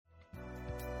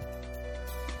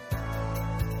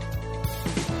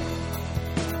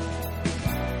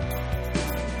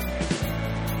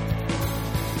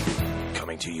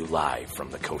to you live from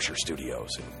the Kosher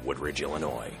Studios in Woodridge,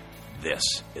 Illinois.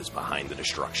 This is Behind the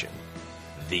Destruction,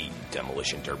 the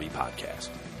Demolition Derby podcast.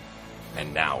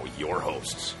 And now, your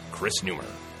hosts, Chris Newmer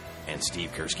and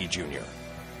Steve Kursky Jr.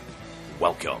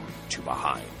 Welcome to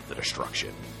Behind the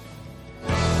Destruction.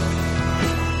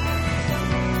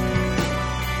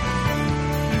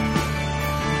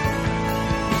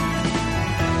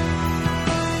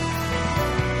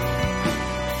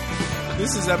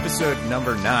 This is episode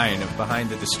number 9 of Behind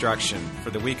the Destruction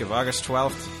for the week of August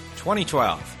 12th,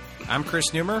 2012. I'm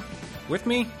Chris Newmer. With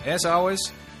me, as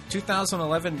always,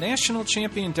 2011 National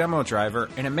Champion Demo Driver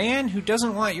and a man who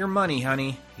doesn't want your money,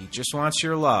 honey. He just wants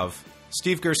your love.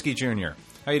 Steve Kursky Jr.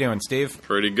 How you doing, Steve?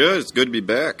 Pretty good. It's good to be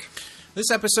back.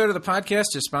 This episode of the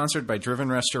podcast is sponsored by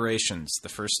Driven Restorations. The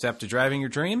first step to driving your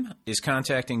dream is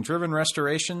contacting Driven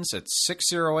Restorations at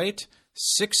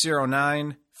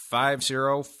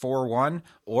 608-609-5041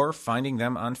 or finding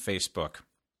them on Facebook.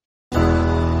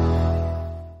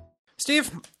 Steve,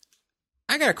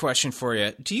 I got a question for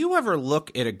you. Do you ever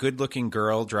look at a good-looking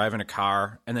girl driving a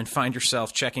car and then find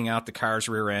yourself checking out the car's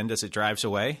rear end as it drives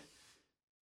away?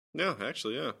 Yeah,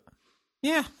 actually, yeah.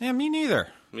 Yeah, me neither.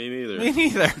 Me neither. Me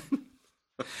neither.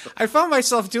 I found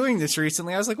myself doing this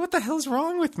recently. I was like, what the hell's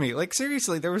wrong with me? Like,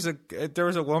 seriously, there was a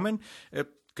woman, a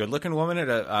good-looking woman at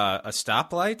a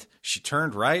stoplight. She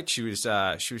turned right. She was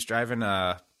driving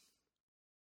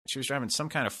some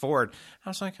kind of Ford. I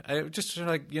was like, I just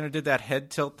did that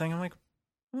head tilt thing. I'm like,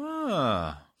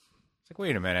 It's like,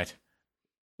 wait a minute.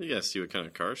 You gotta see what kind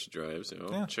of car she drives.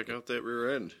 Yeah. Check out that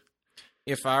rear end.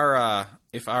 If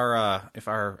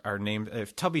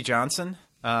Tubby Johnson,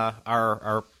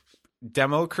 our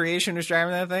demo creation was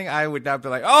driving that thing, I would not be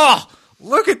like,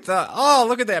 look at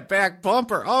that back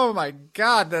bumper. Oh my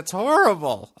God, that's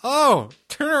horrible. Oh,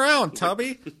 turn around,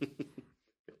 Tubby.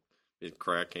 His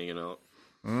crack hanging out.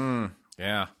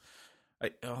 Yeah.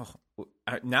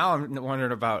 Now I'm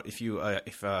wondering about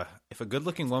if a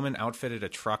good-looking woman outfitted a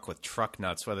truck with truck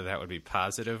nuts, whether that would be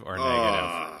positive or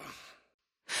negative.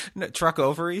 No, truck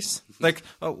ovaries? Like,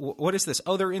 what is this?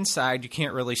 Oh, they're inside. You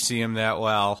can't really see them that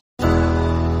well.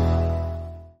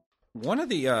 One of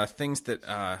the things that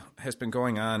has been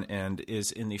going on and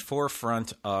is in the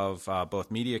forefront of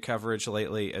both media coverage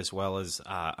lately as well as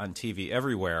on TV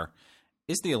everywhere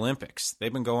is the Olympics.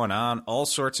 They've been going on, all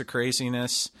sorts of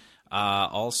craziness,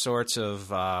 all sorts of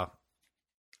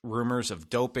rumors of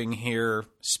doping here,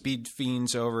 speed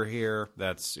fiends over here.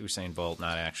 That's Usain Bolt,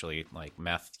 not actually like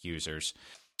meth users.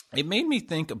 It made me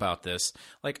think about this.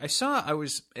 Like I saw a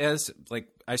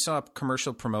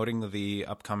commercial promoting the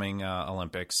upcoming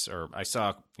Olympics, or I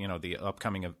saw, the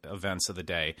upcoming events of the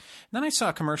day. And then I saw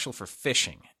a commercial for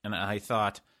fishing, and I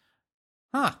thought,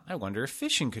 I wonder if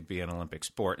fishing could be an Olympic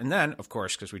sport. And then, of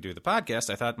course, because we do the podcast,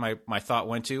 I thought my thought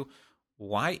went to,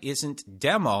 why isn't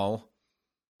demo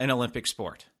an Olympic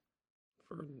sport?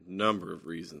 For a number of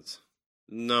reasons.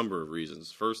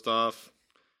 First off,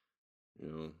 I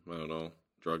don't know.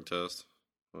 Drug test.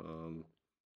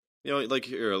 Like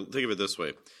here, think of it this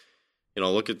way.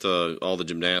 Look at all the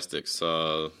gymnastics.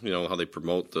 How they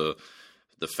promote the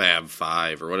Fab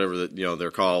Five or whatever that they're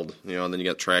called. And then you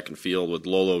got track and field with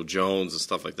Lolo Jones and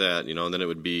stuff like that. And then it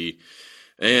would be,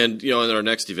 in our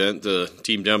next event, the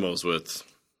team demos with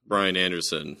Brian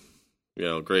Anderson,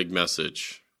 Greg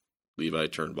Message, Levi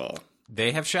Turnbull.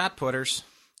 They have shot putters.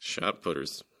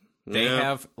 They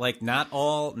have, not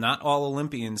all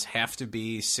Olympians have to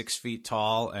be 6 feet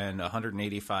tall and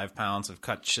 185 pounds of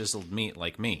cut chiseled meat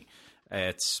like me.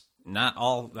 It's not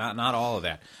all of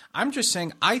that. I'm just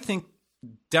saying, I think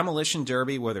Demolition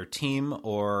Derby, whether team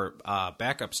or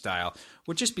backup style,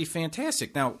 would just be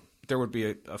fantastic. Now, there would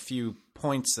be a few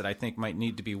points that I think might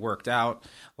need to be worked out,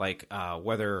 like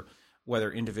whether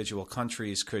individual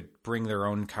countries could bring their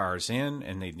own cars in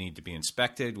and they'd need to be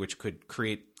inspected, which could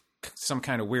create some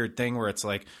kind of weird thing where it's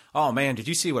like, oh man, did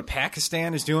you see what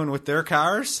Pakistan is doing with their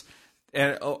cars?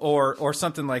 Or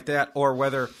something like that. Or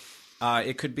whether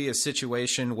it could be a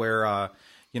situation where,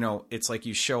 it's like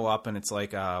you show up and it's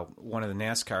like one of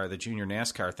the junior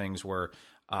NASCAR things where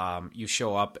you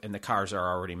show up and the cars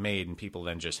are already made and people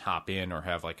then just hop in or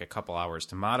have like a couple hours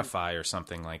to modify or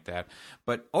something like that.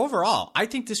 But overall, I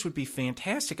think this would be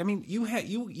fantastic. I mean,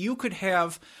 you could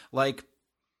have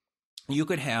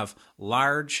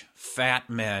large, fat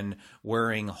men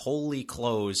wearing holy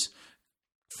clothes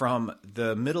from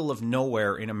the middle of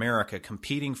nowhere in America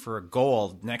competing for a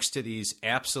gold next to these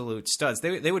absolute studs.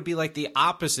 They would be like the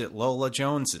opposite Lola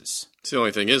Joneses. The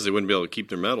only thing is they wouldn't be able to keep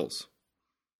their medals.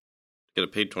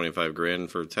 Get paid $25,000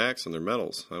 for tax on their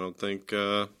medals. I don't think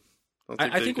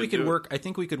I think we could work. I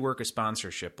think we could work a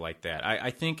sponsorship like that.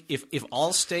 I think if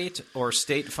Allstate or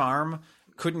State Farm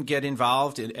couldn't get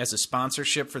involved as a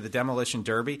sponsorship for the Demolition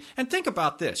Derby, and think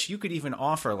about this, you could even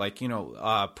offer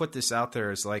put this out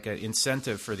there as like an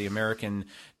incentive for the American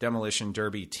Demolition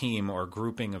Derby team or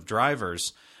grouping of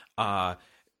drivers,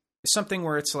 something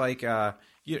where it's like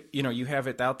you have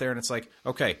it out there and it's like,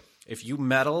 okay, if you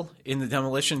medal in the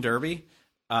Demolition Derby.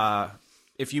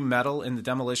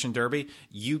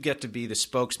 You get to be the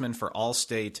spokesman for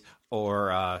Allstate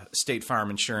or State Farm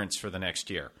Insurance for the next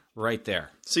year. Right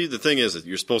there. See, the thing is that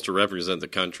you're supposed to represent the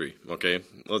country, okay?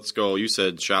 Let's go. You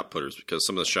said shot putters, because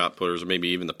some of the shot putters, or maybe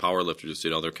even the power lifters,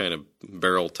 they're kind of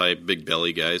barrel-type, big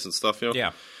belly guys and stuff,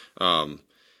 Yeah.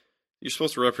 You're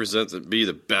supposed to represent and be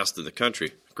the best in the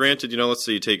country. Granted, let's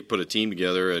say you put a team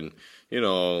together and, I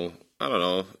don't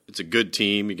know, it's a good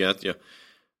team. You got,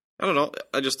 I don't know.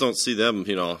 I just don't see them,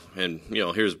 and,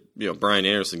 here's, Brian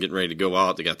Anderson getting ready to go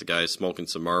out. They got the guy smoking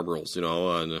some Marlboros,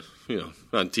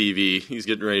 on TV. He's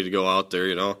getting ready to go out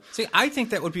there, See, I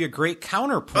think that would be a great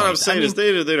counterpoint. What I'm saying is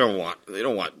they don't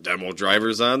want demo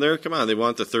drivers on there. Come on, they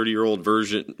want the 30-year-old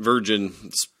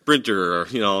virgin sprinter, or,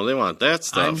 they want that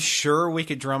stuff. I'm sure we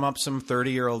could drum up some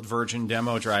 30-year-old virgin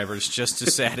demo drivers just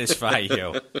to satisfy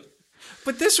you.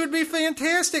 But this would be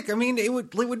fantastic. I mean, it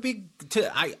would be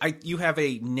you have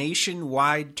a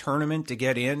nationwide tournament to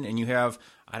get in, and you have,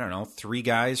 I don't know, 3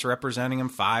 guys representing them,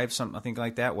 5, something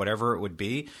like that, whatever it would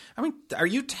be. I mean, are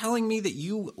you telling me that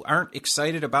you aren't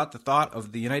excited about the thought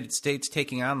of the United States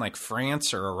taking on like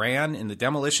France or Iran in the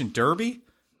Demolition Derby?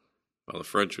 Well, the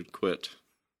French would quit.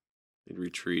 They'd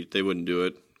retreat. They wouldn't do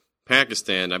it.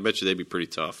 Pakistan, I bet you they'd be pretty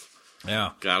tough.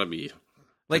 Yeah. Gotta be.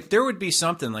 Like, there would be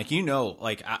something, like,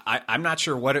 I'm not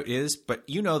sure what it is, but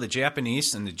the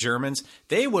Japanese and the Germans,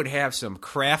 they would have some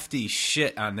crafty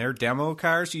shit on their demo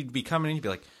cars. You'd be coming in, you'd be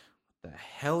like, what the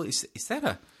hell? Is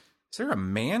there a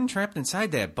man trapped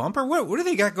inside that bumper? What do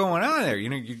they got going on there?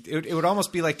 It would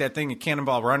almost be like that thing at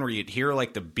Cannonball Run where you'd hear,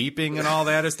 like, the beeping and all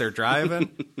that as they're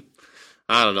driving.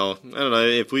 I don't know.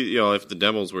 If if the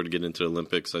demos were to get into the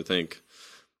Olympics, I think,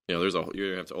 you're going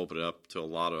to have to open it up to a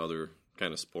lot of other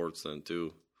kind of sports then,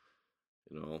 too.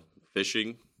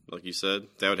 Fishing, like you said,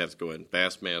 that would have to go in.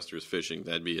 Bassmasters, fishing,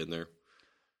 that'd be in there.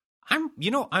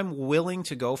 I'm willing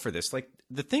to go for this. Like,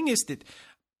 the thing is that,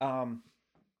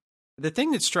 the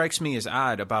thing that strikes me as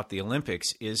odd about the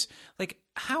Olympics is, like,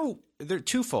 how they're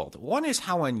twofold. One is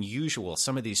how unusual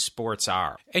some of these sports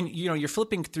are. And, you're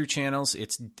flipping through channels,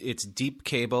 it's deep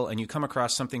cable, and you come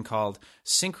across something called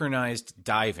synchronized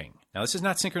diving. Now, this is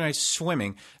not synchronized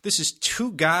swimming. This is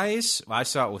 2 guys. Well, I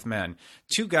saw it with men.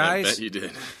 2 guys. I bet you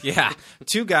did. Yeah.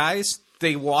 2 guys.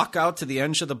 They walk out to the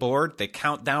edge of the board. They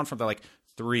count down from, they're like,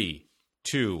 3,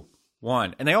 2,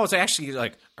 1. And they always actually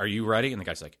like, are you ready? And the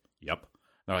guy's like, yep.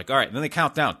 They're like, all right. And then they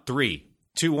count down 3,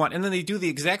 2, 1. And then they do the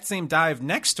exact same dive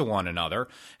next to one another.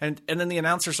 And then the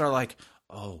announcers are like,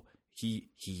 oh, he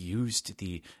used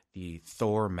the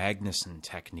Thor Magnuson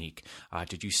technique.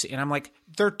 Did you see? And I'm like,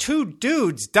 they're 2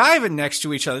 dudes diving next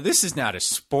to each other. This is not a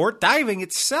sport. Diving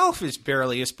itself is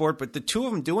barely a sport, but the 2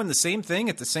 of them doing the same thing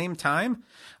at the same time.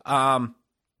 To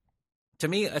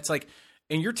me, it's like,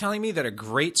 and you're telling me that a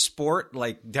great sport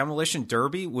like Demolition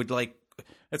Derby would like,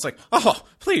 it's like, oh,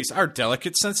 please, our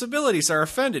delicate sensibilities are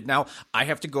offended. Now I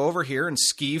have to go over here and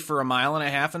ski for 1.5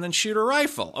 miles and then shoot a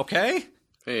rifle. Okay.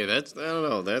 Hey, I don't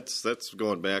know. That's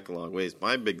going back a long ways.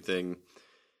 My big thing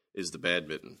is the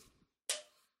badminton.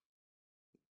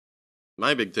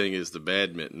 My big thing is the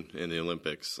badminton in the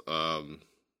Olympics.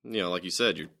 Like you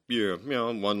said, you're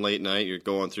one late night, you're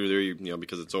going through there,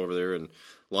 because it's over there in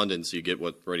London, so you get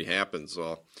what already happens.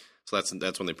 So that's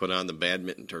when they put on the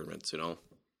badminton tournaments.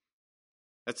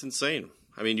 That's insane.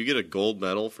 I mean, you get a gold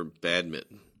medal for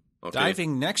badminton. Okay.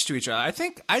 Diving next to each other. I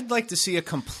think I'd like to see a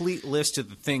complete list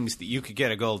of the things that you could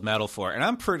get a gold medal for. And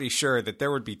I'm pretty sure that there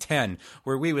would be 10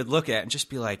 where we would look at and just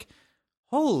be like,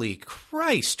 holy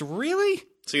Christ, really?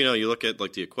 So, you look at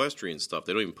like the equestrian stuff.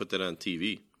 They don't even put that on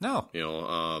TV. No.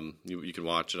 You can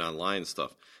watch it online and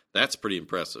stuff. That's pretty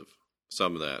impressive.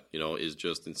 Some of that, is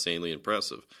just insanely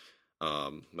impressive.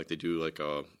 Like they do like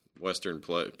a Western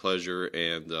pleasure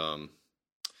and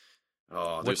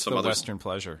what's the Western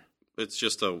pleasure? It's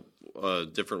just a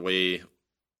different way.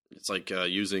 It's like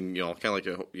using, kind of like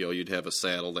you'd have a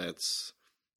saddle that's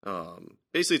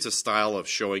basically it's a style of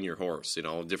showing your horse,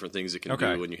 different things it can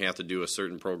do when you have to do a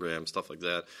certain program, stuff like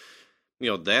that.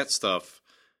 That stuff,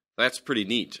 that's pretty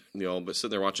neat, but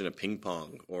sitting there watching a ping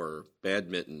pong or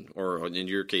badminton or in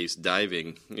your case,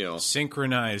 diving,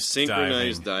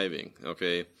 synchronized diving.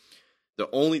 Okay. The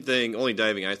only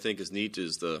diving I think is neat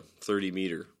is the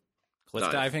 30-meter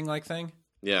cliff diving like thing.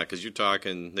 Yeah, because you're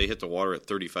talking, they hit the water at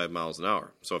 35 miles an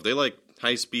hour. So if they like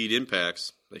high-speed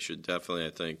impacts, they should definitely,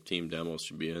 I think, team demos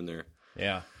should be in there.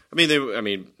 Yeah. I mean,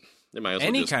 they might as well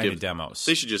Any just kind give, of demos.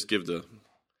 They should just give the,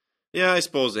 yeah, I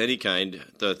suppose any kind.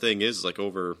 The thing is, like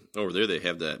over there, they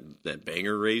have that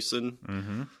banger racing.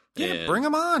 Mm-hmm. Yeah, bring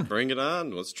them on. Bring it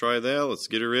on. Let's try that. Let's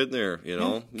get her in there, you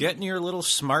know. Get in your little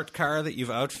smart car that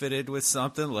you've outfitted with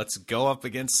something. Let's go up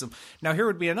against some. Now, here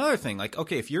would be another thing. Like,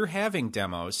 okay, if you're having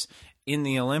demos in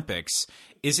the Olympics,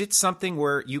 is it something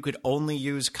where you could only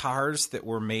use cars that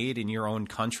were made in your own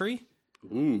country?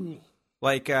 Ooh.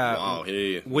 Like, wow,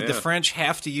 hey, would the French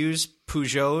have to use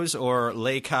Peugeots or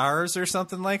Le Cars or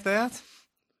something like that?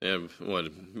 Yeah,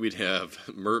 we'd have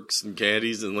Mercs and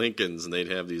Caddies and Lincolns, and they'd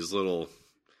have these little.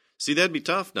 See, that'd be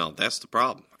tough now. That's the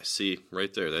problem. I see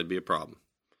right there. That'd be a problem.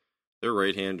 They're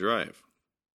right-hand drive,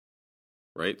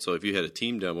 right? So if you had a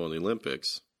team demo in the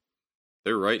Olympics,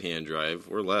 they're right-hand drive,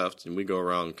 we're left, and we go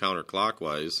around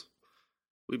counterclockwise,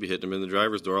 we'd be hitting them in the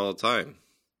driver's door all the time.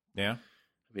 Yeah.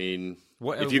 I mean,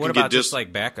 what if you about get just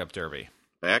like backup derby?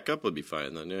 Backup would be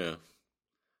fine then, yeah.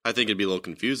 I think it'd be a little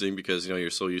confusing because, you know,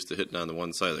 you're so used to hitting on the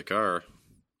one side of the car.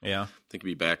 Yeah. I think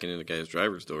you'd be backing into guys'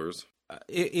 driver's doors.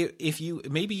 If you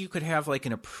maybe you could have like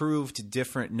an approved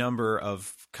different number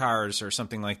of cars or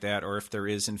something like that, or if there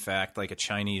is in fact like a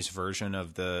Chinese version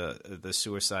of the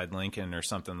Suicide Lincoln or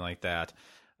something like that.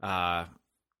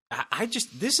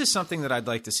 This is something that I'd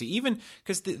like to see, even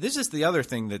because this is the other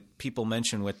thing that people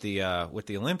mention with the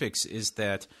Olympics is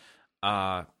that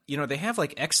they have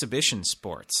like exhibition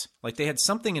sports. Like they had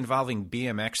something involving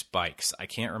BMX bikes. I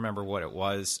can't remember what it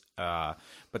was,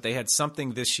 but they had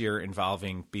something this year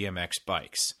involving BMX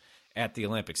bikes at the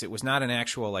Olympics. It was not an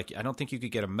actual, like, I don't think you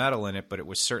could get a medal in it, but it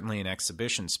was certainly an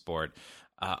exhibition sport.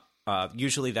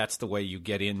 Usually that's the way you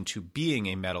get into being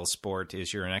a medal sport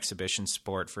is you're an exhibition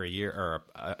sport for a year or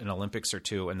an Olympics or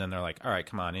two, and then they're like, all right,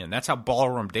 come on in. That's how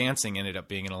ballroom dancing ended up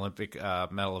being an Olympic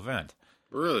medal event.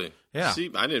 Really? Yeah. See,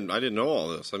 I didn't know all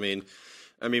this. I mean,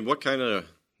 what kind of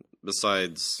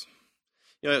besides?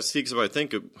 See, because if I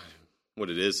think of what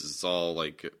it is it's all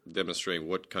like demonstrating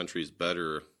what country's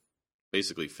better,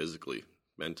 basically physically,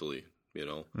 mentally. You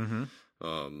know.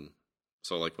 Mm-hmm.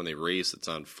 So like when they race, it's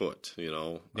on foot. You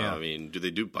know. Yeah. I mean, do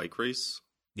they do bike race?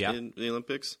 Yeah. In the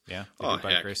Olympics. Yeah. They do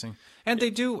bike heck. racing, and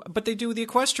they do the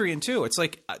equestrian too. It's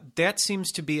like that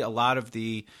seems to be a lot of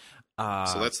the.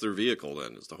 So that's their vehicle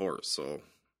then, is the horse. So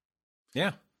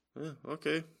yeah,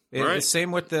 okay. All right.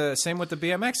 Same with the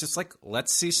BMX. It's like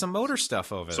let's see some motor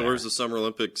stuff over there. So where's the Summer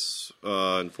Olympics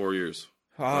in 4 years?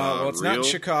 Well, it's Rio? not in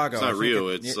Chicago. It's not Rio.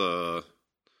 It's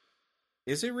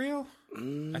Is it Rio?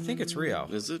 I think it's Rio.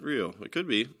 Is it Rio? It could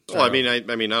be. So, Well, I mean, I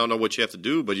don't know what you have to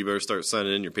do, but you better start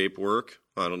sending in your paperwork.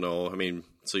 I don't know. I mean,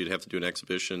 so you'd have to do an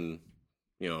exhibition,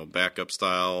 backup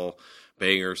style,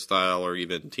 banger style, or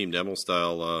even team demo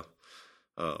style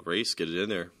race. Get it in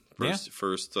there.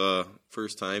 First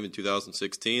time in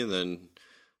 2016. Then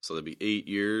so that'd be 8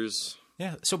 years.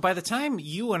 Yeah. So by the time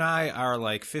you and I are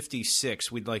like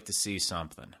 56, we'd like to see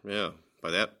something. Yeah.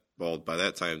 By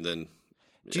that time, then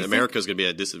America's going to be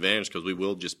at a disadvantage because we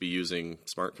will just be using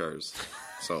smart cars.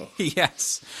 So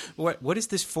yes. What is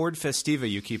this Ford Festiva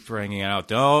you keep bringing out?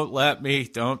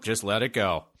 Don't just let it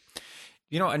go.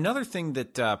 Another thing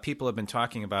that people have been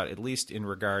talking about, at least in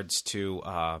regards to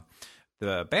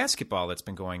the basketball that's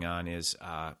been going on, is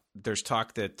there's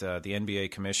talk that the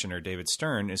NBA commissioner, David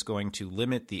Stern, is going to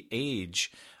limit the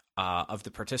age of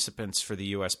the participants for the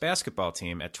U.S. basketball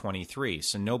team at 23.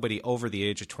 So nobody over the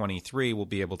age of 23 will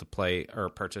be able to play or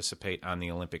participate on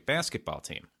the Olympic basketball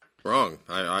team. Wrong.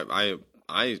 I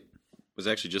was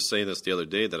actually just saying this the other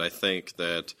day that I think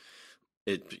that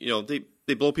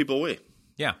they blow people away.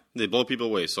 Yeah. They blow people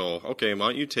away. So, okay, why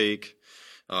don't you take,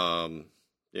 I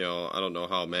don't know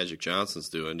how Magic Johnson's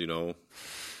doing,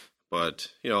 but,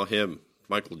 him,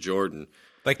 Michael Jordan.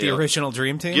 Like the original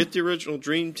Dream Team? Get the original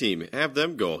Dream Team. Have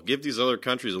them go. Give these other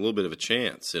countries a little bit of a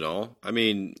chance, I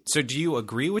mean... So do you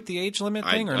agree with the age limit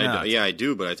thing or not? Yeah, I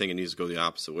do, but I think it needs to go the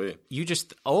opposite way.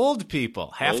 Old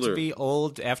people have to be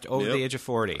old over the age of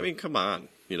 40. I mean, come on,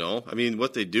 I mean,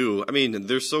 what they do,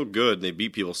 they're so good and they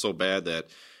beat people so bad that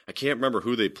I can't remember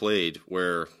who they played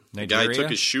where... The guy took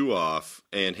his shoe off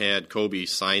and had Kobe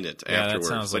sign it afterwards.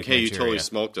 That sounds like, hey, Nigeria. You totally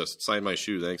smoked us. Sign my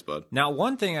shoe. Thanks, bud. Now,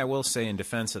 one thing I will say in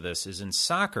defense of this is in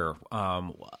soccer,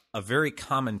 a very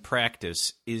common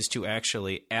practice is to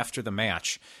actually, after the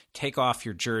match, take off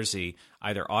your jersey,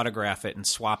 either autograph it and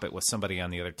swap it with somebody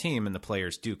on the other team, and the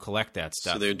players do collect that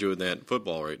stuff. So they're doing that in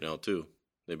football right now, too.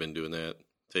 They've been doing that.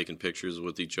 Taking pictures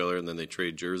with each other, and then they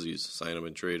trade jerseys, sign them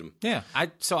and trade them. Yeah,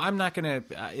 so I'm not going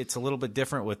to it's a little bit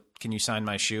different with can you sign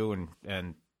my shoe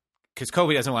and because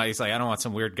Kobe doesn't want. He's like, I don't want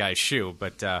some weird guy's shoe,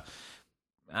 but.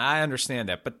 I understand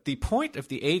that. But the point of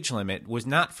the age limit was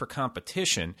not for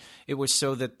competition. It was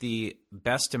so that the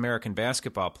best American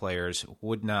basketball players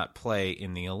would not play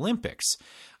in the Olympics.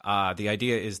 The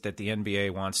idea is that the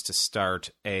NBA wants to start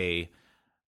a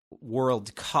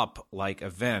World Cup-like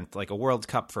event, like a World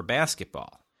Cup for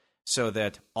basketball, so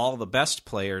that all the best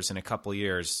players in a couple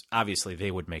years, obviously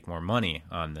they would make more money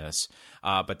on this.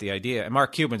 But the idea, and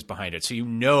Mark Cuban's behind it, so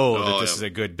that this is a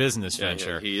good business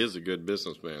venture. Yeah, he is a good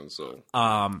businessman. So,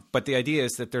 but the idea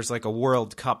is that there's like a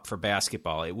World Cup for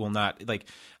basketball. It will not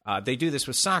they do this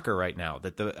with soccer right now.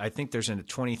 I think there's a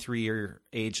 23-year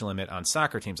age limit on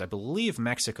soccer teams. I believe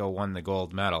Mexico won the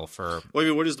gold medal for. Well, I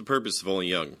mean, what is the purpose of only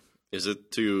young? Is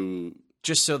it to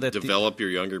just so that develop your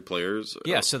younger players?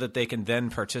 Yeah, so that they can then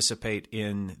participate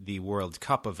in the World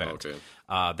Cup event. Okay.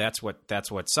 That's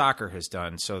what soccer has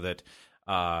done, so that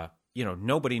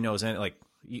nobody knows any, like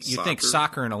you think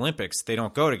soccer and Olympics, they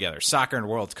don't go together. Soccer and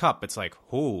World Cup, it's like,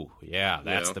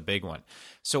 that's the big one.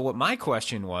 So what my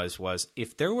question was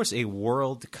if there was a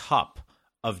World Cup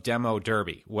of demo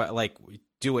derby,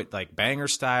 do it like banger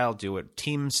style, do it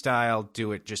team style,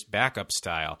 do it just backup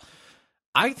style.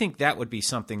 I think that would be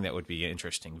something that would be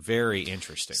interesting, very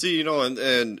interesting. See, and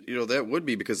that would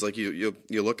be because like you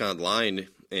look online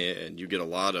and you get a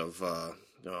lot of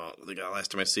the guy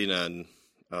last time I seen on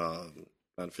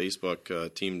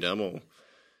Facebook Team Demo,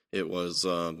 it was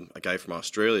a guy from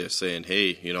Australia saying,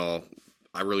 "Hey,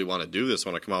 I really want to do this.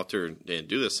 I want to come out there and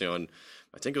do this." And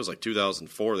I think it was like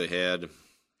 2004. They had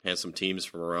some teams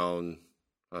from around.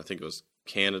 I think it was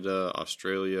Canada,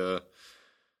 Australia.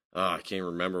 I can't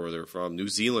remember where they were from. New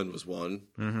Zealand was one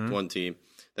team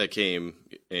that came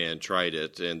and tried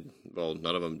it, and none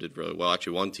of them did really well.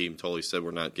 Actually, one team totally said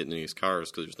we're not getting these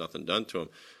cars because there's nothing done to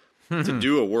them. To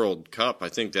do a World Cup, I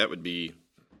think it'd be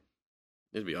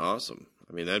awesome.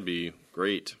 I mean, that'd be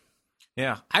great.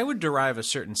 Yeah, I would derive a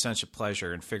certain sense of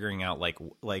pleasure in figuring out,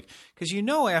 because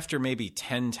after maybe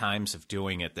 10 times of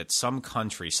doing it, that some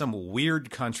weird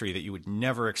country that you would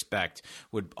never expect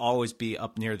would always be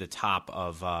up near the top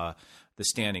of the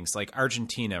standings. Like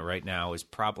Argentina right now is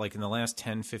probably, in the last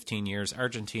 10, 15 years,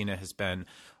 Argentina has been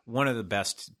one of the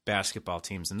best basketball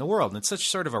teams in the world. And it's such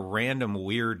sort of a random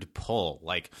weird pull,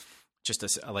 like just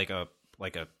like a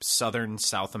southern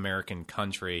South American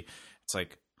country. It's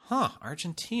like,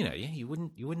 Argentina. Yeah, you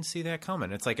wouldn't see that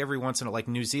coming. It's like every once in a while, like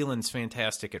New Zealand's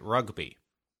fantastic at rugby.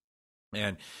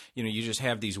 And, you just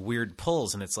have these weird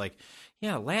pulls, and it's like,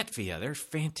 yeah, Latvia, they're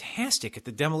fantastic at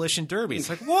the Demolition Derby. It's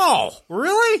like, whoa,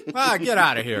 really? Get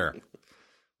out of here.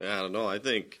 Yeah, I don't know. I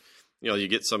think, you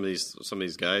get some of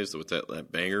these guys with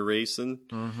that banger racing,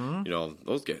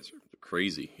 those guys are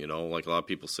crazy, like a lot of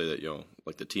people say that,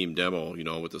 like the Team Demo,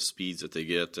 with the speeds that they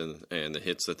get and the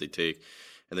hits that they take.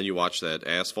 And then you watch that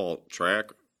asphalt track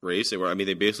race where,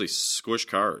 they basically squish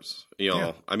cars.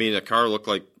 A car looked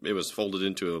like it was folded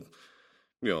into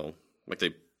like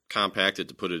they compacted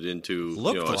to put it into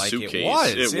a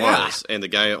suitcase. It was. And the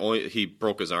guy he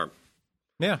broke his arm.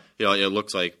 Yeah. It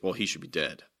looks like, he should be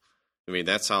dead.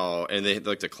 That's how, and they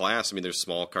like the class. There's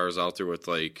small cars out there with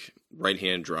like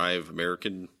right-hand drive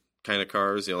American kind of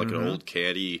cars, like an old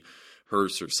Caddy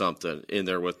hearse or something in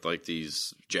there with like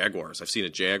these Jaguars. I've seen a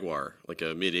Jaguar, like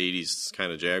a mid-'80s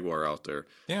kind of Jaguar out there.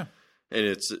 Yeah.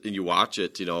 And you watch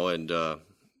it, and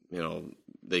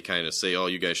they kind of say, "Oh,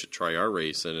 you guys should try our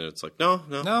race," and it's like, no,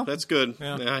 that's good.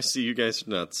 Yeah. I see you guys are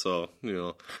nuts. So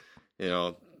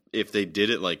if they did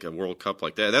it like a World Cup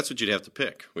like that, that's what you'd have to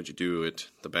pick. Would you do it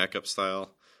the backup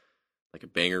style, like a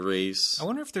banger race? I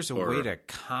wonder if there's a way to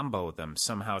combo them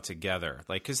somehow together,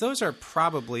 because those are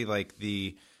probably like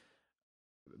the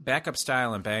backup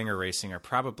style and banger racing are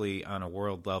probably on a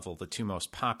world level the two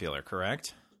most popular,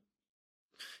 correct?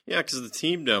 Yeah, because the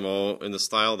Team Demo and the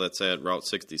style that's at Route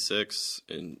 66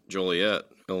 in Joliet,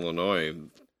 Illinois,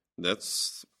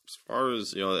 that's as far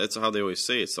as that's how they always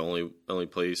say it's the only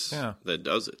place that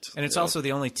does it, and it's also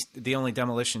the only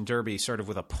demolition derby sort of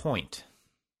with a point.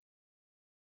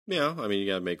 Yeah, you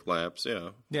got to make laps. Yeah.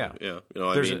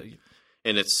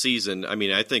 And it's season.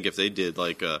 I think if they did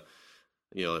like a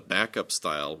backup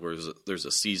style where there's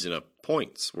a season of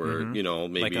points where,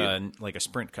 maybe like a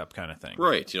sprint cup kind of thing.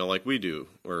 Right. Like we do,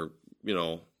 where,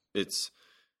 it's,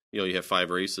 you have 5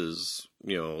 races,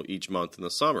 each month in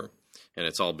the summer, and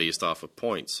it's all based off of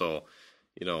points. So,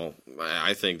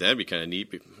 I think that'd be kind of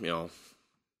neat,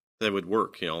 that would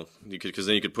work, because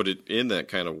then you could put it in that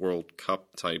kind of World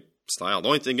Cup type style. The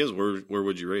only thing is, where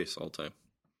would you race all the time?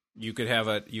 You could have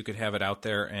it out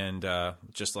there, and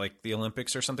just like the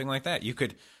Olympics or something like that. You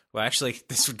could Well, actually,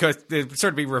 this would go, it would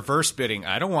sort of be reverse bidding.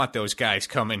 I don't want those guys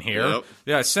coming here. Yep.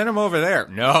 Yeah, send them over there.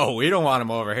 No, we don't want them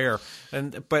over here.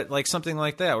 But like something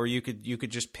like that, where you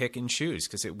could just pick and choose,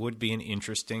 because it would be an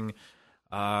interesting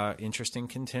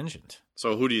contingent.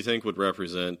 So, who do you think would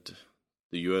represent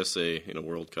the USA in a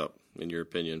World Cup, in your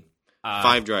opinion?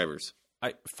 5 drivers.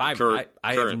 I Current.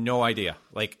 have no idea.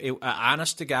 Like,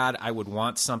 honest to God, I would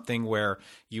want something where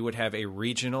you would have a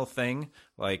regional thing,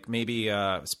 like maybe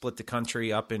split the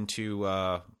country up into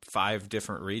 5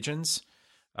 different regions.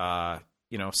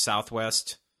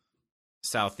 Southwest,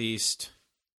 southeast.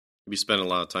 We spent a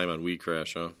lot of time on We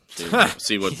Crash, huh?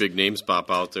 See what big names pop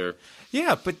out there.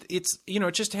 Yeah, but it's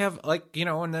just have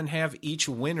and then have each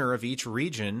winner of each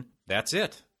region. That's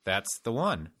it. That's the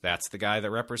one. That's the guy that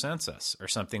represents us, or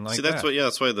something like that.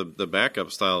 That's why the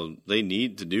backup style, they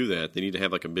need to do that. They need to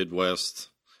have like a Midwest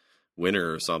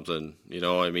winner or something, you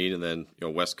know what I mean? And then,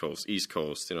 West Coast, East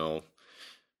Coast, so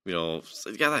you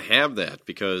got to have that,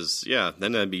 because,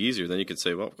 then that'd be easier. Then you could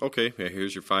say, well, okay,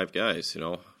 here's your 5 guys,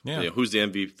 Yeah. Who's the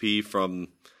MVP from,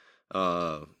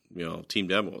 Team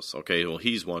Demos? Okay, well,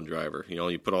 he's one driver.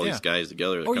 You put all these guys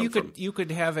together. Or you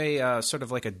could have a sort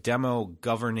of like a demo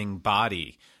governing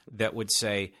body that would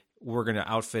say, we're going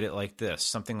to outfit it like this,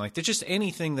 something like that. Just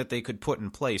anything that they could put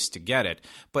in place to get it.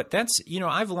 But that's,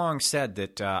 I've long said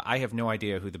that I have no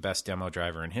idea who the best demo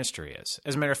driver in history is.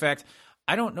 As a matter of fact,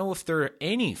 I don't know if there are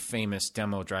any famous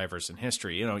demo drivers in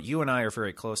history. You and I are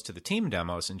very close to the team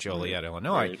demos in Joliet,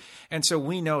 Illinois. Right. And so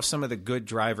we know some of the good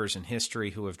drivers in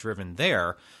history who have driven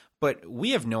there. But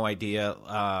we have no idea,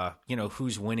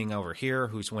 who's winning over here,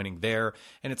 who's winning there.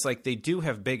 And it's like they do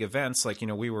have big events. Like,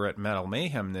 we were at Metal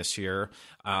Mayhem this year.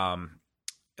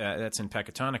 That's in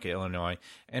Pecatonica, Illinois.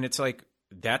 And it's like,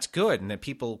 that's good. And that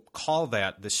people call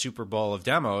that the Super Bowl of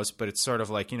demos. But it's sort of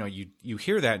like, you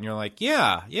hear that and you're like,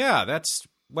 yeah,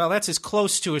 that's as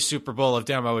close to a Super Bowl of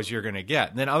demo as you're going to get.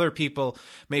 And then other people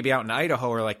maybe out in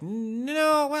Idaho are like,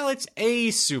 no, well, it's a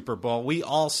Super Bowl. We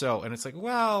also, and it's like,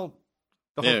 well,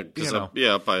 up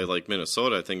by like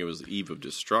Minnesota, I think it was the Eve of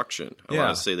Destruction. I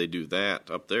want to say they do that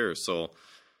up there. So,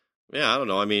 I don't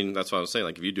know. I mean, that's what I'm saying.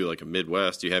 Like, if you do like a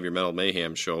Midwest, you have your Metal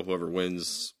Mayhem show. Whoever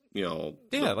wins, a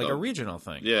regional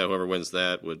thing. Yeah, whoever wins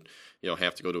that would,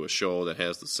 have to go to a show that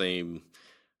has the same.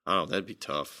 I don't know. That'd be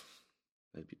tough.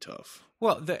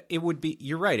 Well, it would be.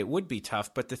 You're right. It would be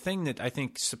tough. But the thing that I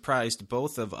think surprised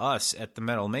both of us at the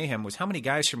Metal Mayhem was how many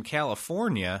guys from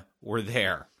California were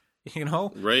there.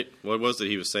 Right. What was it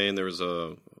he was saying? There was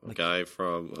a guy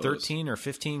from 13 or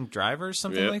 15 drivers,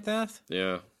 something like that.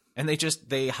 Yeah. And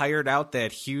they hired out the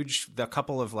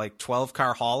couple of like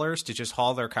 12-car haulers to just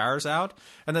haul their cars out.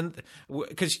 And then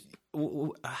because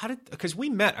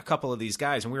we met a couple of these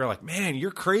guys and we were like, man,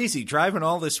 you're crazy driving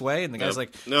all this way. And the guy's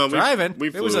like, no, driving?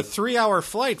 It was a 3-hour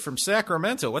flight from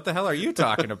Sacramento. What the hell are you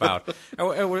talking about?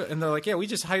 And they're like, yeah, we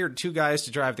just hired 2 guys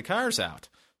to drive the cars out.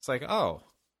 It's like, oh.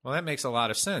 Well, that makes a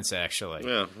lot of sense, actually.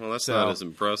 Yeah, well, that's not as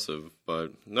impressive,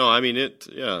 but no, I mean it's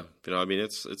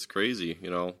crazy,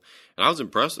 And I was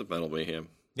impressed with Metal Mayhem.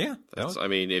 Yeah, I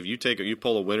mean, if you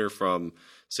pull a winner from,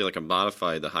 say, like a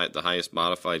modified, the highest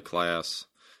modified class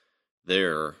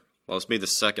there. Well, it's maybe the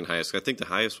second highest. I think the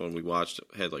highest one we watched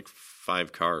had like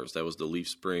 5 cars. That was the Leaf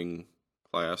Spring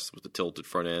class with the tilted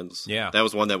front ends. Yeah, that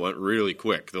was one that went really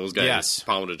quick. Those guys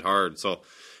pounded hard. So,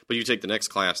 but you take the next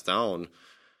class down,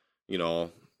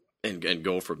 and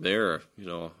go from there,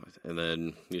 and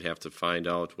then you'd have to find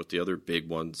out what the other big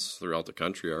ones throughout the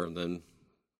country are, and then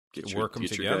get your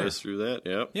guys through that.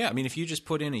 Yeah. Yeah, I mean, if you just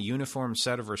put in a uniform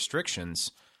set of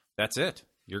restrictions, that's it.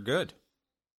 You're good.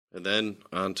 And then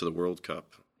on to the World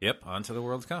Cup. Yep, on to the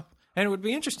World Cup. And it would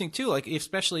be interesting, too, like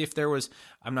especially if there was,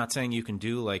 I'm not saying you can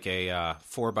do like a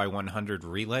 4x100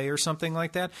 relay or something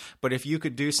like that, but if you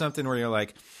could do something where you're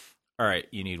like, all right,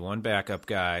 you need 1 backup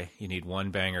guy, you need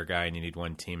 1 banger guy, and you need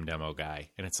 1 team demo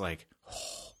guy, and it's like,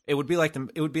 it would be like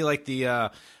the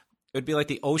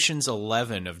Ocean's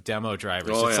 11 of demo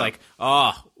drivers. It's like,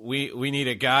 we need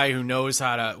a guy who knows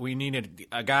we need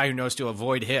a guy who knows to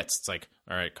avoid hits. It's like,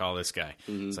 all right, call this guy.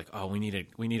 Mm-hmm. It's like, we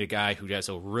need a guy who has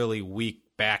a really weak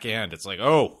back end. It's like,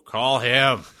 call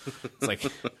him. It's like,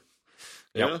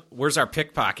 where's our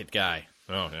pickpocket guy?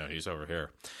 Oh, no, he's over here.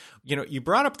 You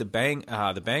brought up the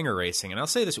banger racing, and I'll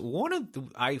say this: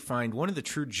 I find one of the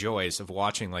true joys of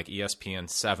watching like ESPN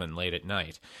 7 late at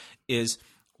night is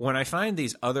when I find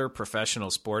these other professional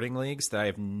sporting leagues that I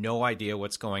have no idea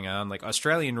what's going on. Like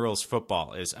Australian rules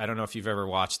football is, I don't know if you've ever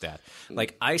watched that.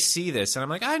 Like I see this and I'm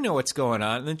like, I know what's going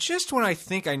on, and then just when I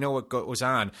think I know what goes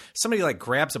on, somebody like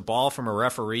grabs a ball from a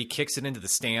referee, kicks it into the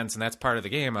stands, and that's part of the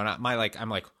game. And I'm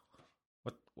like,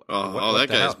 That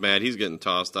guy's mad. He's getting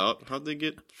tossed out. How'd they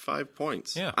get 5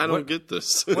 points? Yeah, I don't get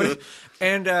this.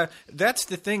 And that's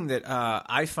the thing that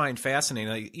I find fascinating.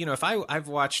 Like, if I've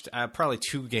watched probably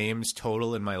 2 games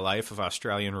total in my life of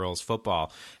Australian rules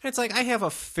football, and it's like I have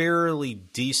a fairly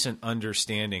decent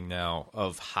understanding now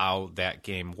of how that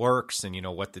game works, and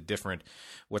what the different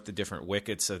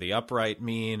wickets of the upright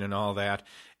mean and all that.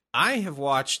 I have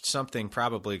watched something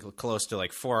probably close to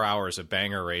like 4 hours of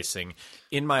banger racing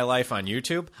in my life on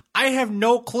YouTube. I have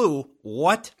no clue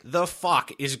what the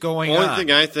fuck is going on.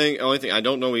 Only thing I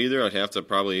don't know either. I'd have to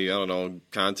probably,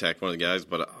 contact one of the guys,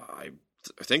 but I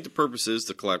think the purpose is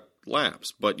to collect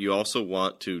laps, but you also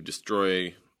want to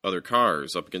destroy other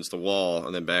cars up against the wall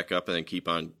and then back up and then keep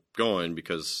on going,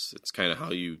 because it's kind of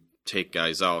how you take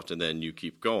guys out and then you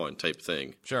keep going type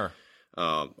thing. Sure.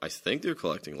 I think they're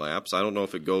collecting laps. I don't know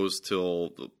if it goes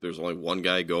till there's only one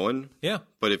guy going. Yeah.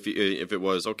 But if it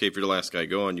was, okay, if you're the last guy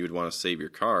going, you would want to save your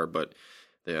car. But,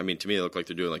 to me, they look like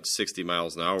they're doing like 60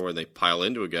 miles an hour when they pile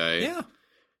into a guy. Yeah.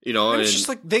 And it's just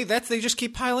like they just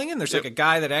keep piling in. There's like a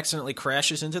guy that accidentally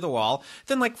crashes into the wall.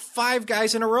 Then like 5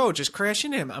 guys in a row just crash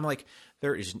into him. I'm like,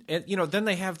 there is, then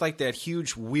they have like that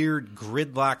huge weird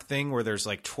gridlock thing where there's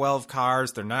like 12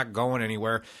 cars. They're not going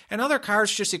anywhere. And other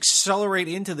cars just accelerate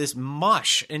into this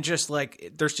mush and just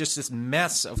like, there's just this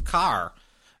mess of car.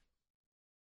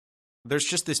 There's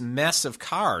just this mess of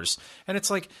cars. And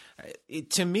it's like,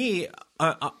 to me,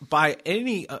 by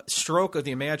any stroke of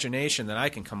the imagination that I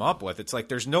can come up with, it's like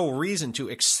there's no reason to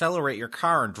accelerate your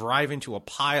car and drive into a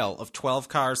pile of 12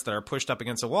 cars that are pushed up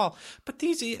against a wall. But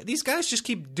these guys just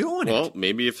keep doing it. Well,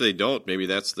 maybe if they don't, maybe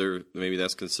that's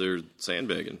considered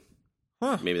sandbagging.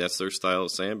 Huh. Maybe that's their style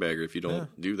of sandbagger if you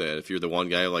don't do that. If you're the one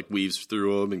guy who like weaves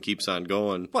through them and keeps on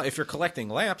going. Well, if you're collecting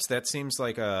laps, that seems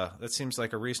like a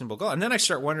reasonable goal. And then I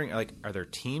start wondering, like, are there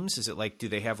teams? Is it like, do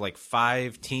they have like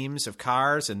 5 teams of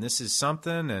cars and this is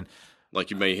something? And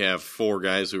like you may have 4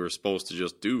 guys who are supposed to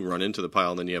just run into the pile,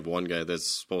 and then you have one guy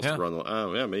that's supposed to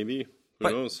run. Maybe.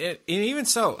 Who knows? Even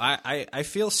so, I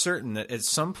feel certain that at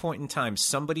some point in time,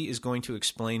 somebody is going to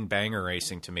explain banger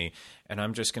racing to me, and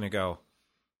I'm just going to go,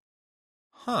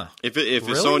 huh. If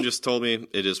really? Someone just told me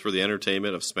it is for the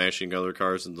entertainment of smashing other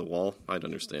cars into the wall, I'd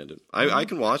understand it. I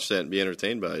can watch that and be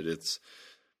entertained by it.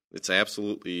 It's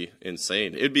absolutely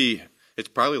insane. It's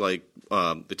probably like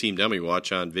the team demo you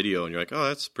watch on video and you're like, oh,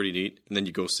 that's pretty neat. And then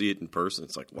you go see it in person.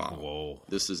 It's like, wow, whoa,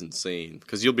 this is insane.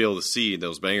 Because you'll be able to see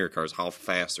those banger cars, how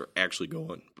fast they're actually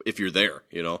going if you're there,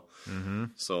 Mm-hmm.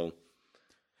 So.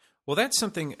 Well, that's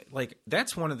something like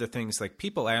that's one of the things like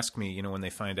people ask me, when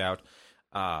they find out.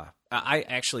 I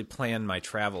actually plan my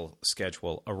travel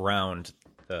schedule around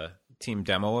the team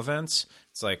demo events.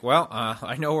 It's like, well,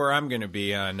 I know where I'm going to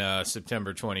be on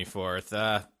September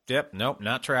 24th. Nope,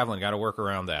 not traveling. Got to work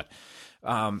around that.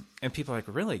 And people are like,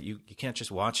 really? You can't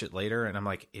just watch it later? And I'm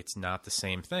like, it's not the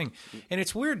same thing. And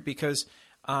it's weird because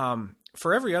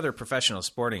for every other professional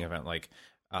sporting event, like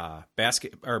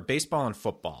baseball and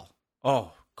football,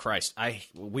 oh, Christ,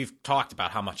 we've talked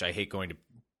about how much I hate going to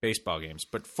baseball games,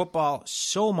 but football,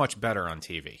 so much better on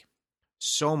TV.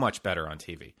 So much better on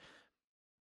TV.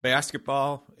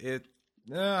 Basketball,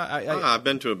 I've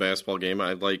been to a basketball game.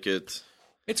 I like it.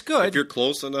 It's good. If you're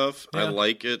close enough, yeah. I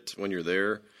like it when you're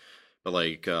there. But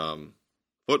like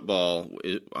football,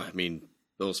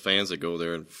 those fans that go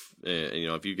there, and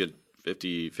if you get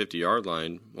 50-yard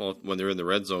line, well, when they're in the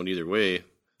red zone either way.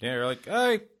 Yeah, you're like,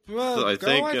 hey, well, so I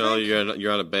think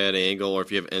you're on a bad angle, or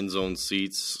if you have end zone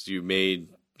seats, you may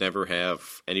never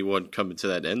have anyone come into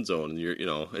that end zone, and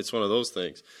it's one of those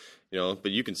things,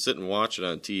 but you can sit and watch it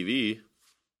on TV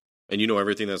and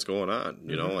everything that's going on,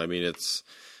 mm-hmm. It's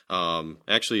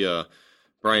actually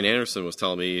Brian Anderson was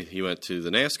telling me he went to the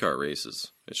NASCAR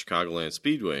races at Chicagoland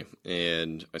Speedway,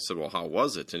 and I said, well, how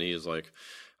was it? And he was like,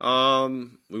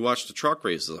 we watched the truck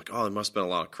races. Like, oh, there must have been a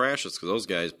lot of crashes because those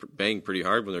guys bang pretty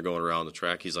hard when they're going around the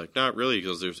track. He's like, not really,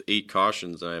 because there's 8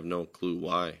 cautions, and I have no clue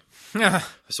why. I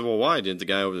said, well, why? Didn't the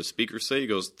guy over the speaker say? He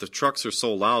goes, the trucks are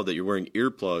so loud that you're wearing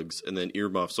earplugs and then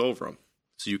earmuffs over them,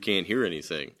 so you can't hear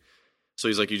anything. So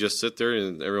he's like, you just sit there,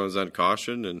 and everyone's on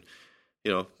caution, and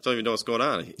don't even know what's going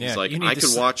on. He's like, I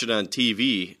could watch it on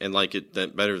TV and like it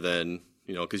better than,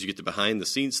 because you get the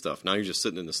behind-the-scenes stuff. Now you're just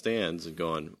sitting in the stands and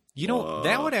going,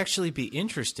 that would actually be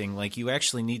interesting. Like, you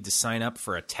actually need to sign up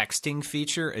for a texting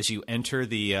feature as you enter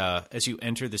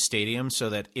the stadium, so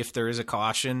that if there is a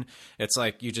caution, it's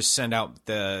like you just send out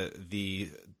the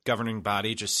governing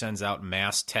body just sends out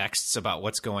mass texts about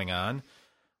what's going on.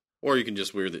 Or you can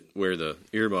just wear the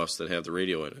earmuffs that have the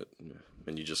radio in it,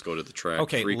 and you just go to the track.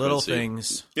 Okay, frequency. little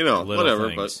things, whatever.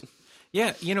 Things. But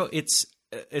yeah,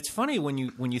 it's funny when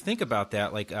you think about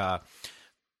that. Like,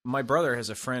 my brother has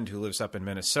a friend who lives up in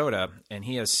Minnesota, and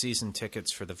he has season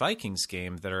tickets for the Vikings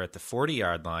game that are at the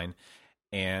 40-yard line,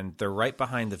 and they're right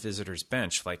behind the visitors'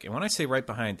 bench. Like, and when I say right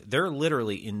behind, they're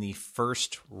literally in the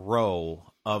first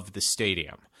row of the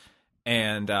stadium.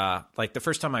 And like the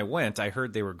first time I went, I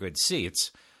heard they were good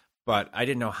seats, but I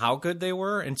didn't know how good they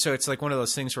were. And so it's like one of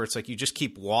those things where it's like you just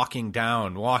keep walking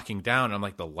down. And I'm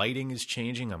like, the lighting is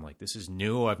changing. I'm like, this is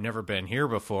new. I've never been here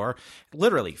before.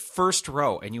 Literally, first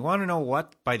row. And you want to know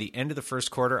what? By the end of the first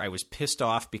quarter, I was pissed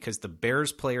off because the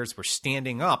Bears players were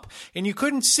standing up, and you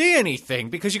couldn't see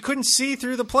anything because you couldn't see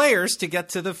through the players to get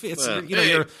to the –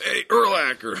 hey,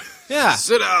 Urlacher. Yeah.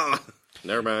 Sit down.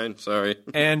 Never mind. Sorry.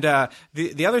 And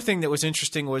the other thing that was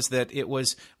interesting was that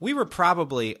we were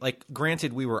probably, like,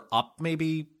 granted, we were up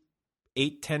maybe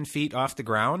 8-10 feet off the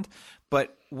ground,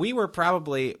 but we were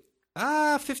probably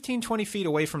 15, 20 feet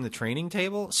away from the training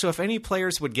table. So if any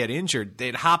players would get injured,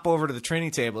 they'd hop over to the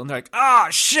training table and they're like, "Ah,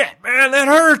 shit, man, that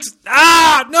hurts.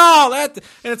 No, that,"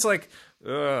 and it's like,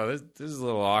 "Oh, this is a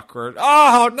little awkward.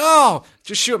 Oh, no.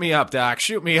 Just shoot me up, Doc.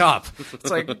 Shoot me up."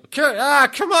 It's like,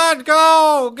 come on,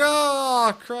 go.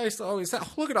 Oh, Christ. Oh,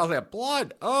 look at all that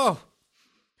blood. Oh.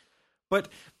 But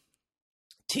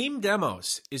team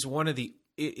demos is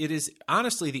it is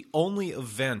honestly the only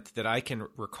event that I can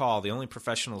recall, the only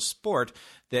professional sport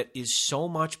that is so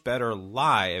much better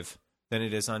live than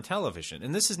it is on television.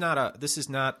 And this is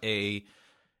not a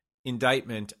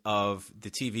indictment of the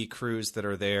TV crews that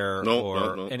are there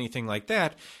or anything like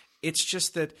that. It's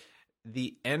just that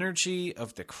the energy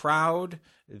of the crowd,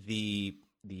 the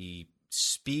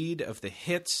speed of the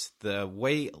hits, the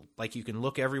way, like, you can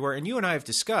look everywhere. And you and I have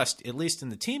discussed, at least in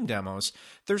the team demos,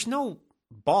 there's no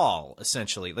ball,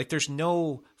 essentially. Like, there's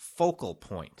no focal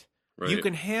point. Right. You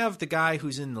can have the guy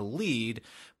who's in the lead,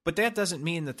 but that doesn't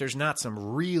mean that there's not some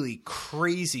really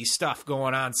crazy stuff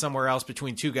going on somewhere else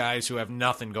between two guys who have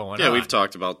nothing going on. Yeah, we've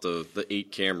talked about the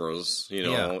 8 cameras,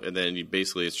 and then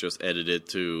it's just edited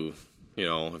to,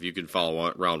 if you could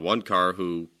follow around one car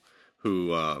who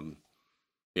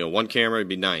one camera would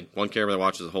be 9. One camera that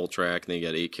watches the whole track, and then you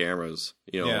got 8 cameras,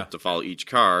 to follow each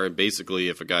car. And basically,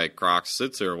 if a guy Crocs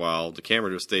sits there a while, the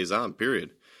camera just stays on,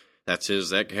 period. That's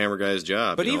that camera guy's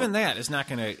job. But even that is not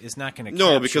going to.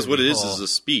 No, because what it is the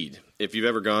speed. If you've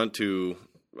ever gone to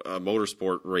a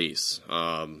motorsport race,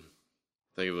 I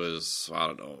think it was, I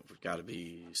don't know, it's got to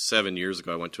be 7 years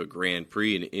ago. I went to a Grand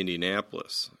Prix in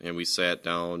Indianapolis, and we sat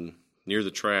down near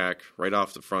the track, right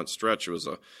off the front stretch. It was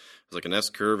like an S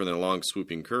curve and then a long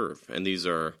swooping curve, and these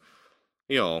are,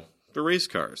 they're race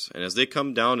cars. And as they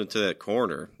come down into that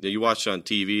corner, you watch it on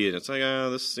TV, and it's like,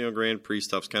 this Grand Prix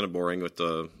stuff's kind of boring with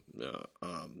the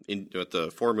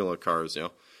formula cars,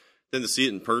 Then to see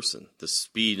it in person, the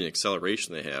speed and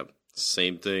acceleration they have,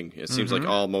 same thing. It seems like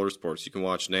all motorsports. You can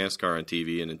watch NASCAR on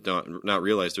TV and not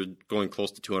realize they're going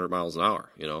close to 200 miles an hour,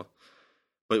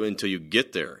 But until you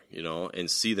get there,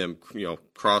 and see them,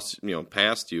 cross,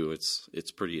 past you,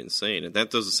 it's pretty insane. And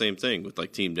that does the same thing with,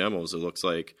 like, team demos. It looks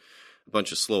like a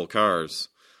bunch of slow cars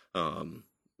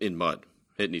in mud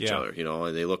hitting each other,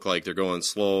 and they look like they're going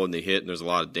slow and they hit and there's a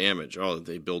lot of damage. Oh,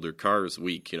 they build their cars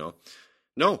weak,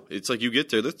 No, it's like you get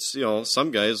there. That's,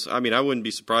 some guys, I mean, I wouldn't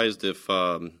be surprised if,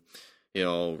 Ryan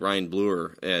Blue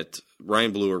or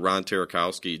Ron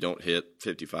Tarakowski don't hit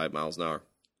 55 miles an hour.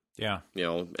 Yeah.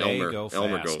 Elmer goes,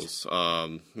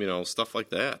 stuff like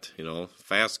that,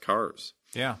 fast cars.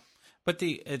 Yeah. But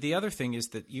the other thing is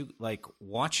that you, like,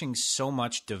 watching so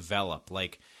much develop,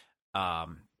 like,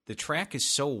 the track is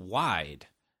so wide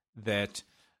that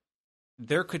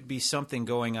there could be something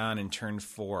going on in turn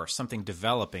 4, something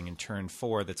developing in turn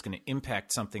 4 that's going to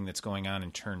impact something that's going on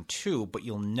in turn 2, but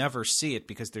you'll never see it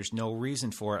because there's no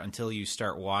reason for it until you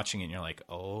start watching it and you're like,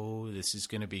 oh, this is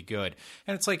going to be good.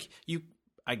 And it's like,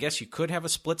 I guess you could have a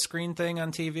split screen thing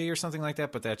on TV or something like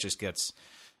that, but that just gets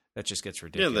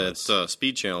ridiculous. Yeah, that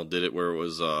Speed Channel did it where it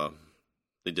was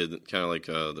they did kind of like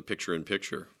the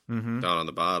picture-in-picture down on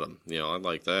the bottom. I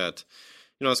like that.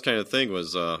 This kind of thing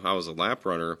was I was a lap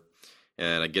runner,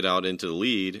 and I get out into the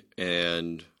lead,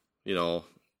 and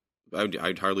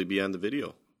I'd hardly be on the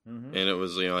video, and it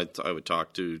was I would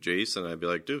talk to Jason, and I'd be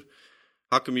like, dude,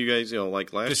 how come you guys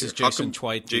like last year? This is Jason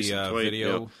Twite,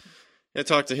 video. I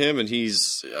talked to him, and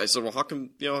I said, well, how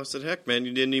come, I said, heck, man,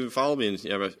 you didn't even follow me. And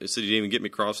I said, you didn't even get me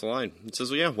across the line. He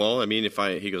says, well, I mean, if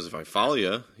I follow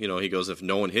you, he goes, if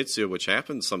no one hits you, which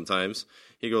happens sometimes,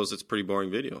 he goes, it's a pretty boring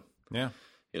video. Yeah.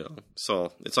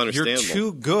 So it's understandable. You're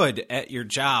too good at your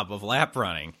job of lap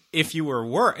running. If you were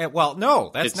well,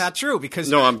 no, that's not true because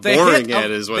no, I'm boring at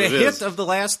it is what it is. The hit of the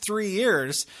last 3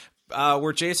 years,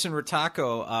 where Jason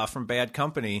Rotacco from Bad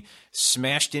Company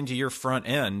smashed into your front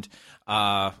end,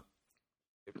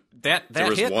 There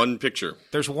was hit, one picture.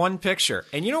 There's one picture.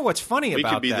 And you know what's funny about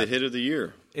that? We could be the hit of the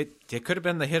year. It could have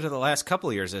been the hit of the last couple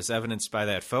of years, as evidenced by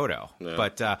that photo. Yeah.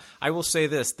 But I will say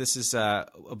this. This is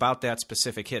about that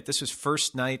specific hit. This was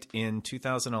first night in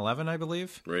 2011, I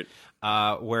believe. Right.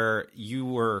 Where you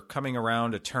were coming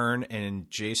around a turn and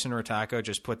Jason Rotaco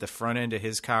just put the front end of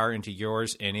his car into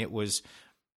yours, and it was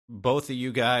both of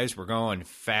you guys were going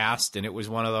fast, and it was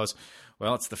one of those,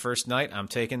 well, it's the first night, I'm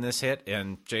taking this hit,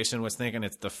 and Jason was thinking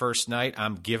it's the first night,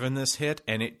 I'm giving this hit,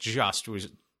 and it just was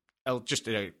just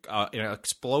an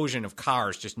explosion of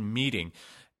cars just meeting.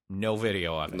 No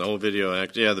video of it. No video.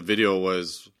 Yeah, the video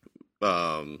was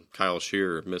Kyle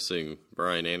Shearer missing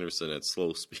Brian Anderson at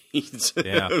slow speeds.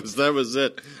 Yeah. That was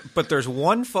it. But there's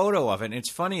one photo of it, and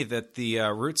it's funny that the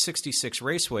Route 66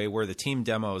 Raceway, where the team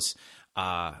demos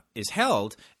is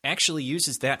held, actually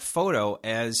uses that photo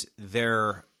as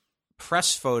their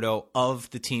press photo of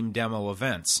the team demo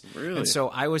events. Really? And so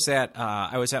I was at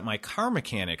my car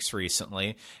mechanics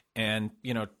recently, and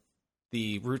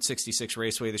the Route 66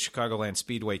 Raceway, the Chicagoland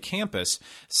Speedway campus,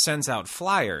 sends out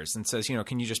flyers and says,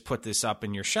 can you just put this up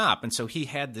in your shop? And so he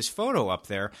had this photo up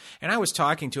there, and I was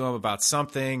talking to him about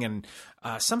something, and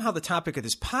somehow the topic of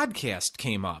this podcast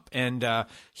came up, and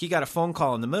he got a phone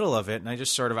call in the middle of it, and I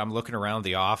just I'm looking around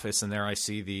the office, and there I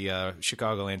see the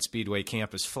Chicagoland Speedway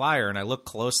campus flyer, and I look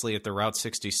closely at the Route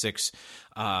 66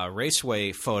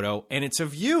 Raceway photo, and it's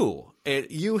of you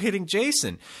hitting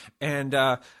Jason. And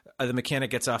the mechanic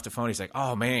gets off the phone. He's like,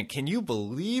 oh, man, can you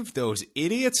believe those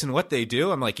idiots and what they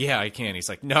do? I'm like, yeah, I can. He's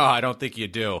like, no, I don't think you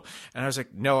do. And I was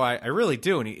like, no, I really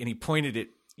do. And he pointed at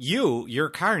your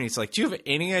car, and he's like, do you have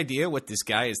any idea what this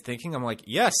guy is thinking? I'm like,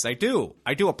 yes, I do.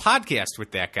 I do a podcast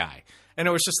with that guy. And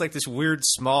it was just like this weird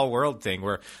small world thing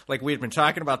where, like, we had been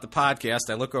talking about the podcast.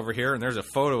 I look over here, and there's a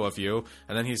photo of you.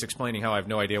 And then he's explaining how I have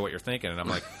no idea what you're thinking. And I'm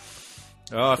like,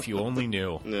 oh, if you only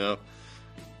knew. Yeah.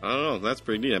 I don't know. That's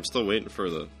pretty neat. I'm still waiting for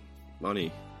the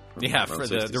money. Yeah, for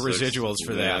the residuals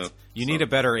for that. You need a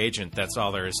better agent. That's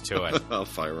all there is to it. I'll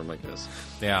fire him, I guess.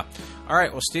 Yeah. All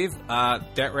right. Well, Steve,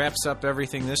 that wraps up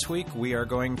everything this week. We are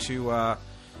going to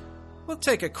we'll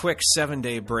take a quick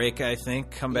 7-day break, I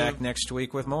think. Come back next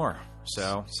week with more.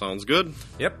 So sounds good.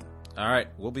 Yep. All right.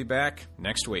 We'll be back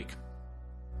next week.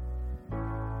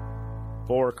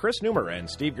 For Chris Newmer and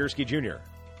Steve Gursky Jr.,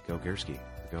 go Gursky,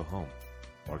 or go home,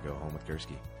 or go home with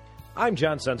Gursky. I'm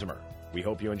John Sensimer. We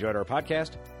hope you enjoyed our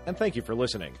podcast, and thank you for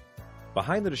listening.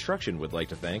 Behind the Destruction would like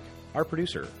to thank our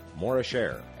producer, Maura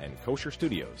Scher, and Kosher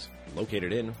Studios,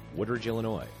 located in Woodridge,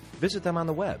 Illinois. Visit them on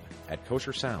the web at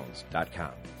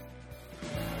koshersounds.com.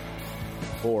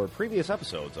 For previous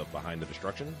episodes of Behind the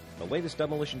Destruction, the latest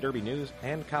Demolition Derby news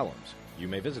and columns, you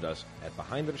may visit us at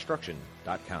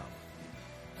behindthedestruction.com.